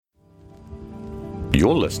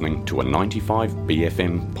You're listening to a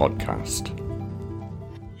 95BFM podcast.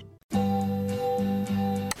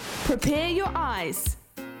 Prepare your eyes.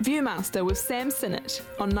 Viewmaster with Sam Sinnott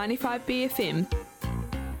on 95BFM.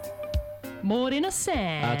 Morena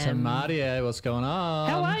Sam. Tamaria, what's going on?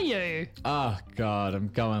 How are you? Oh, God, I'm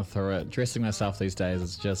going through it. Dressing myself these days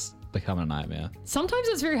is just become a nightmare. Sometimes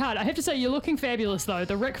it's very hard. I have to say, you're looking fabulous, though.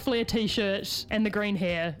 The Ric Flair t-shirt and the green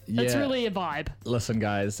hair. It's really a vibe. Listen,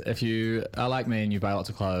 guys, if you are like me and you buy lots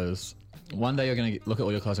of clothes, one day you're going to look at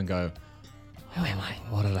all your clothes and go, who am I?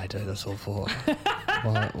 What did I do this all for?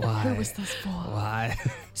 Why? Who was this for? Why?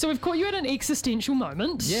 So we've caught you at an existential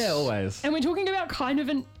moment. Yeah, always. And we're talking about kind of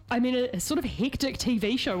a sort of hectic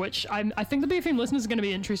TV show, which I think the BFM listeners are going to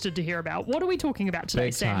be interested to hear about. What are we talking about today,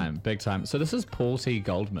 Sam? Big time. So this is Paul T.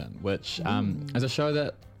 Goldman, which is a show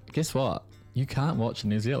that, guess what? You can't watch in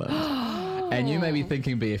New Zealand. And you may be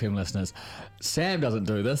thinking, BFM listeners, Sam doesn't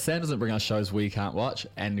do this. Sam doesn't bring us shows we can't watch.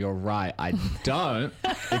 And you're right, I don't,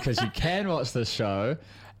 because you can watch this show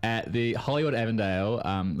at the Hollywood Avondale.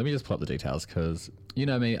 Let me just pull up the details because you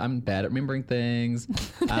know me, I'm bad at remembering things.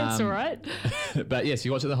 That's all right. But yes,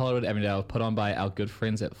 you watch at the Hollywood Avondale, put on by our good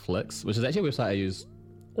friends at Flix, which is actually a website I use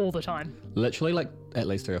all the time. Literally like at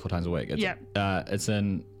least 3 or 4 times a week. It's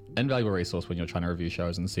an invaluable resource when you're trying to review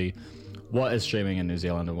shows and see what is streaming in New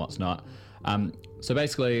Zealand and what's not. So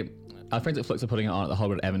basically, our friends at Flix are putting it on at the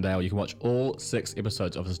Hollywood Avondale. You can watch all 6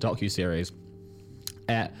 episodes of this docu-series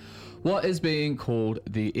at what is being called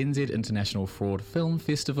the NZ International Fraud Film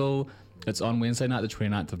Festival. It's on Wednesday night, the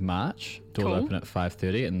 29th of March. Doors open at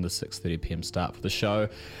 5:30 and the 6:30pm start for the show.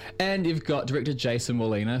 And you've got director Jason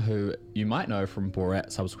Molina, who you might know from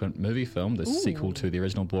Borat's subsequent movie film, the sequel to the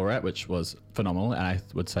original Borat, which was phenomenal, and I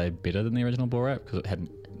would say better than the original Borat because it had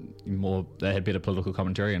they had better political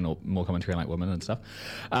commentary and more commentary on like women and stuff.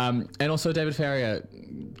 And also David Farrier,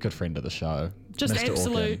 good friend of the show. Just Mr.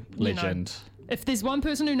 absolute Orkin, legend. If there's one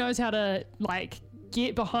person who knows how to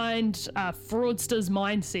get behind fraudster's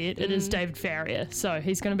mindset, it is David Farrier. So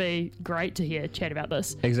he's going to be great to chat about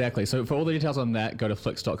this. Exactly. So for all the details on that, go to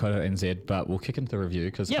flix.co.nz, but we'll kick into the review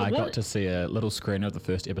because I got to see a little screener of the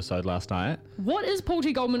first episode last night. What is Paul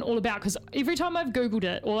T. Goldman all about? Because every time I've Googled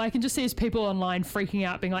it, all I can just see is people online freaking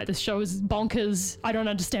out, being like, this show is bonkers. I don't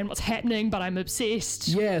understand what's happening, but I'm obsessed.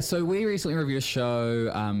 Yeah, so we recently reviewed a show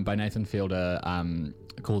by Nathan Fielder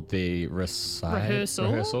called The Recital's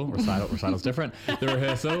different. The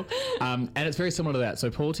Rehearsal. And it's very similar to that.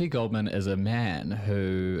 So Paul T. Goldman is a man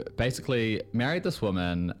who basically married this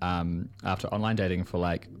woman after online dating for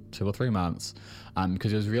like 2 or 3 months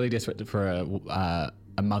because he was really desperate for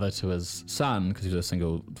a mother to his son because he was a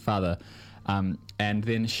single father. And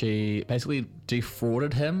then she basically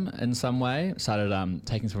defrauded him in some way, started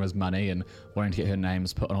taking some of his money and wanting to get her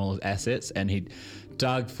names put on all his assets. And he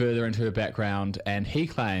dug further into her background, and he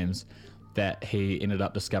claims that he ended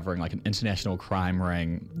up discovering like an international crime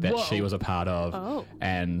ring that she was a part of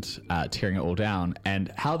and tearing it all down.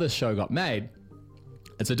 And how this show got made,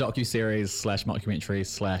 it's a docu-series /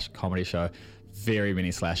 mockumentary / comedy show. Very many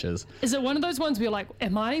slashes. Is it one of those ones where you're like,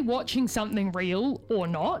 am I watching something real or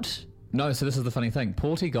not? No, so this is the funny thing.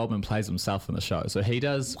 Paul T. Goldman plays himself in the show. So he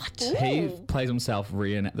does, he plays himself,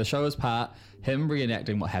 the show is part him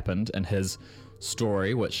reenacting what happened in his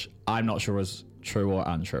story, which I'm not sure is true or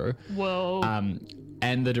untrue. Whoa.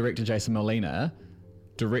 And the director, Jason Molina,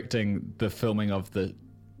 directing the filming of the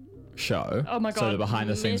show. Oh my God. So the behind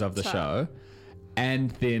the scenes of the show. And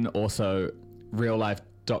then also real life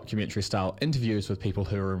documentary style interviews with people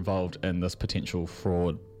who are involved in this potential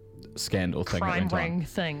fraud scandal thing. Crime ring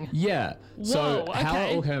thing. Yeah. Whoa, so how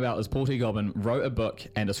okay. it all came about is Paul T. Goldman wrote a book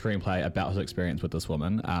and a screenplay about his experience with this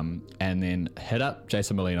woman, and then hit up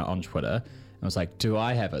Jason Molina on Twitter and was like, do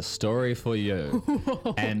I have a story for you?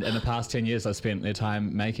 And in the past 10 years, I spent their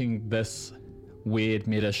time making this weird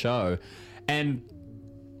meta show. And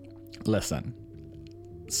listen,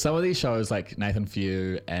 some of these shows like Nathan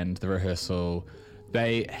Few and The Rehearsal,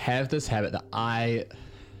 they have this habit that I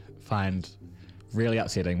find really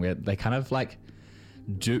upsetting, where they kind of like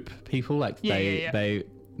dupe people, like they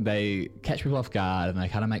catch people off guard and they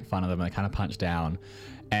kind of make fun of them and they kind of punch down.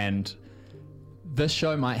 And this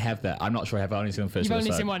show might have that. I'm not sure. I've only seen the first episode.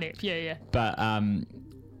 You've only seen one ep, yeah. But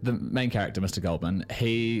the main character, Mr. Goldman,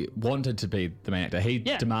 he wanted to be the main actor. He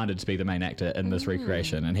demanded to be the main actor in this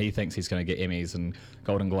recreation, and he thinks he's going to get Emmys and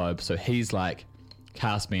Golden Globes. So he's like,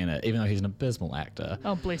 cast me in it, even though he's an abysmal actor.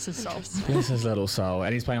 Oh, bless his soul. Bless his little soul.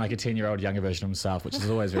 And he's playing like a 10-year-old younger version of himself, which is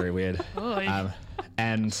always very weird.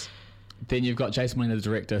 And then you've got Jason Molina, the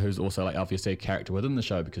director, who's also like obviously a character within the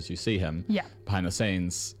show because you see him behind the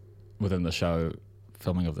scenes within the show,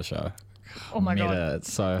 filming of the show. Oh my God.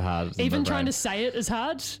 It's so hard. Even trying to say it is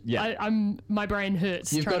hard. Yeah. My brain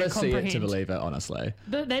hurts. You've got to see comprehend. it to believe it, honestly.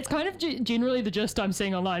 That's kind of generally the gist I'm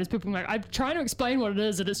seeing online is people being like, I'm trying to explain what it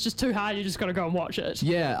is and it's just too hard. You just got to go and watch it.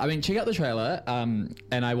 Yeah, I mean, check out the trailer. And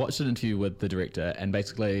I watched an interview with the director, and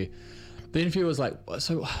basically the interviewer was like,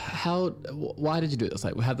 so why did you do this?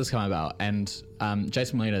 Like, how did this come about? And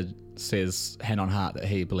Jason Molina says, hand on heart, that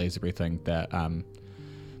he believes everything that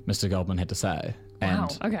Mr. Goldman had to say. Wow,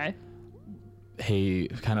 And okay. he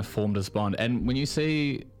kind of formed his bond. And when you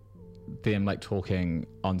see them like talking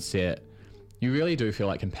on set, you really do feel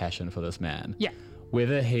like compassion for this man. Yeah.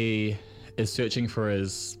 Whether he is searching for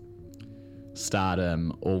his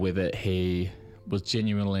stardom or whether he was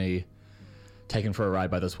genuinely taken for a ride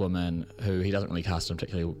by this woman who he doesn't really cast in a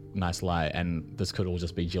particularly nice light, and this could all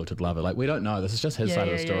just be jilted love. Like, we don't know. This is just his side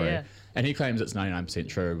of the story. Yeah. And he claims it's 99%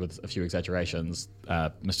 true with a few exaggerations,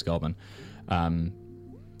 Mr. Goldman.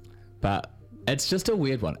 But it's just a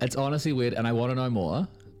weird one. It's honestly weird, and I want to know more,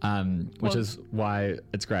 which is why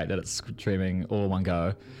it's great that it's streaming all in one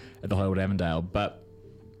go at the Hollywood Avondale. But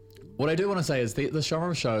what I do want to say is the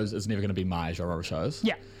genre of shows is never going to be my genre of shows.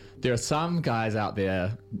 Yeah. There are some guys out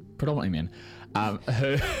there, predominantly men,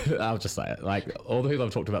 who, I'll just say it, like all the people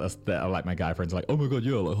I've talked about this that are like my guy friends are like, oh my God,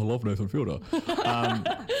 yeah, like, I love Nathan Fielder.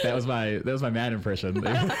 That was my man impression.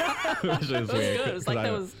 Which is That was weird, good. It was like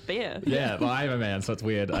that was there. Yeah, well, I'm a man, so it's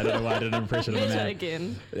weird. I don't know why I did an impression of a man.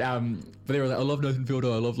 Again. But they were like, I love Nathan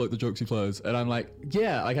Fielder, I love like the jokes he plays. And I'm like,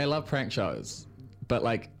 yeah, like I love prank shows. But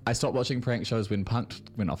like, I stopped watching prank shows when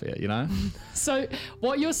Punk'd went off here, you know? So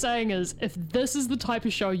what you're saying is, if this is the type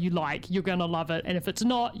of show you like, you're going to love it. And if it's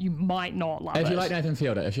not, you might not love it. If you like Nathan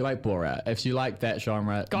Fielder, if you like Borat, if you like that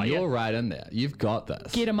genre, you're right in there. You've got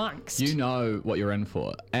this. Get amongst. You know what you're in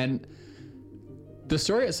for. And the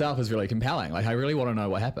story itself is really compelling. Like, I really want to know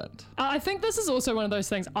what happened. I think this is also one of those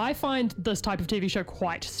things. I find this type of TV show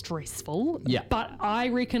quite stressful. Yeah. But I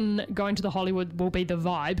reckon going to the Hollywood will be the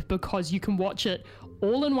vibe because you can watch it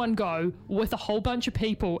all in one go with a whole bunch of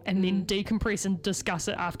people and then decompress and discuss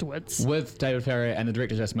it afterwards. With David Farrier and the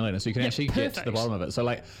director Jason Molina, so you can actually get to the bottom of it. So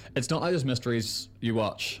like, it's not like those mysteries you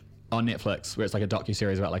watch on Netflix where it's like a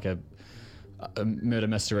docuseries about like a murder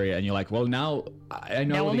mystery and you're like, well, now I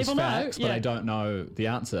know all these facts, but I don't know the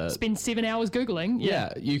answer. Spend 7 hours Googling.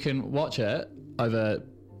 Yeah, you can watch it over,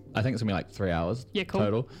 I think it's gonna be like 3 hours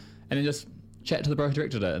total, and then just chat to the bloke who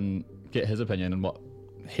directed it and get his opinion and what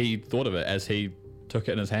he thought of it as he took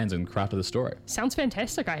it in his hands and crafted the story. Sounds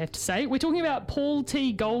fantastic, I have to say. We're talking about Paul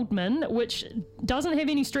T. Goldman, which doesn't have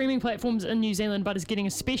any streaming platforms in New Zealand, but is getting a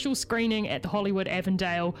special screening at the Hollywood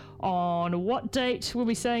Avondale on what date were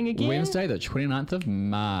we saying again? Wednesday, the 29th of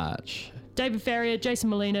March. David Farrier, Jason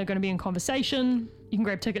Molina are going to be in conversation. You can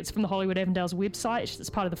grab tickets from the Hollywood Avondale's website. It's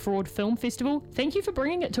part of the Fraud Film Festival. Thank you for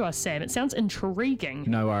bringing it to us, Sam. It sounds intriguing.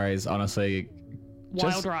 No worries, honestly.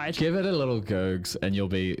 Wild ride. Give it a little googs and you'll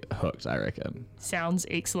be hooked, I reckon. Sounds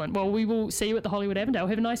excellent. Well, we will see you at the Hollywood Avondale.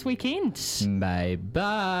 Have a nice weekend. Bye.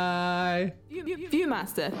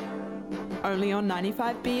 Viewmaster. Only on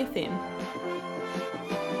 95 BFM.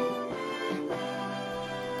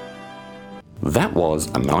 That was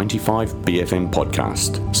a 95 BFM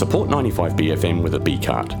podcast. Support 95 BFM with a B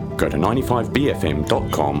card. Go to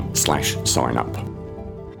 95bfm.com/sign up.